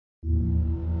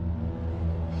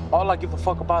All I give a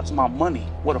fuck about is my money.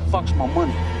 Where the fuck's my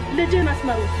money? Legit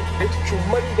masmaros. They took your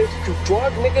money, they took your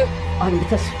drug, nigga. I'm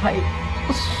just fight.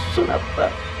 Sunappa.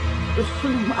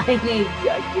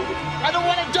 I don't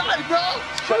want to die, bro.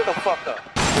 Shut the fuck up.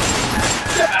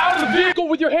 Get out of the vehicle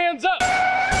with your hands up.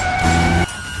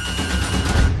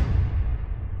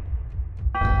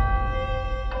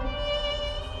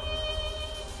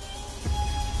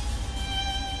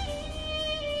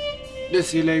 ደስ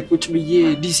ላይ ቁጭ ብዬ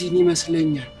ዲሲኒ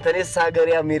መስለኛል ተነሳ ሀገር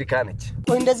አሜሪካ ነች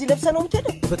ወይ እንደዚህ ለብሰ ነው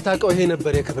የምትሄደው በታቀው ይሄ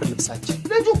ነበር የክብር ልብሳችን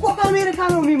ልጅ እኮ ከአሜሪካ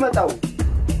ነው የሚመጣው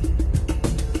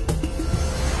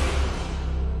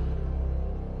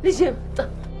ልጅ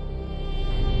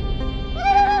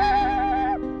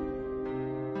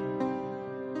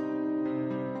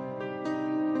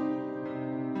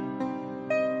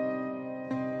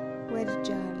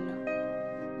ወድጃለሁ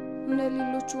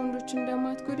እንደሌሎቹ ወንዶች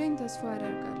እንደማትጎደኝ ተስፋ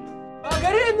አደርጋለሁ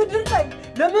አገሬ ምድር ላይ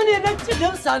ለምን የነጭ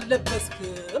ልብስ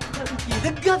አለበስክም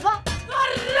ይደገፋ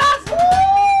አራስ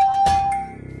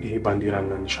ይሄ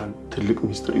ባንዲራና ንሻን ትልቅ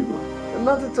ሚስጥር ይዟል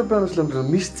እናንተ ኢትዮጵያኖች ለምንድነው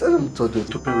ሚስጥር የምትወዱት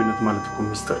ኢትዮጵያዊነት ማለት እኮ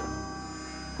ሚስጥር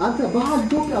አንተ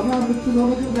በአዶቅ አማምርት ነው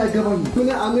ነገር ያገባኝ እኔ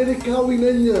አሜሪካዊ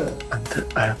ነኝ አንተ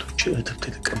አያቶች እህትብት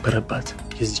የተቀበረባት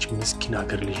የዚች ምስኪን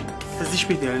ሀገር ልጅ ነው እዚህ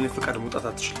ቤት ያለኔ ፍቃድ መውጣት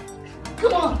አትችልም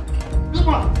ግባ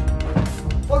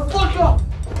ወርቆሻ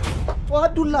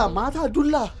ወዱላ ማታ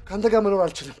ዱላ ካንተ ጋር መኖር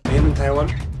አልችልም ይሄንን ታይዋል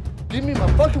ሊሚ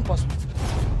ማባሽን ፓስፖርት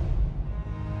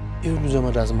ይሁን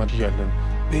ዘመድ አዝማድ ያለን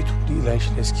ቤቱ ላይሽ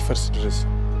ላይ እስኪፈርስ ድረስ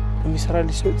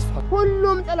የሚሰራልሽ ሰው ይጥፋ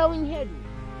ሁሉም ጥለውኝ ሄዱ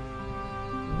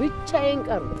ብቻዬን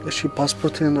ቀሩ እሺ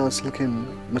ፓስፖርቴና ስልኬን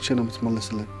መቼ ነው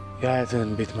የምትመለስልኝ ያያትን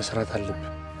ቤት መስራት አለብን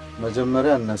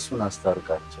መጀመሪያ እነሱን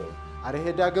አስታርቃቸው አረ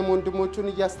ሄዳገም ወንድሞቹን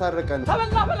እያስታረቀን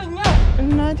ተበላ በለኛ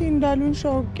እናቴ እንዳሉን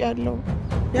ሻውቅ ያለው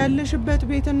ያለሽበት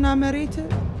ቤትና መሬት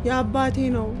ያባቴ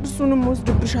ነው እሱንም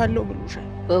ወስድብሻለሁ ብሎሻል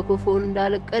በክፉ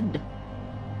እንዳልቀድ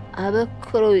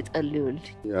አበክሮ ይጠልዩልኝ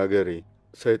ያገሬ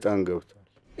ሰይጣን ገብቷል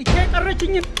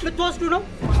እየቀረችኝ ልትወስዱ ነው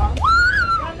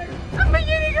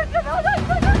አመየኔ ገደናው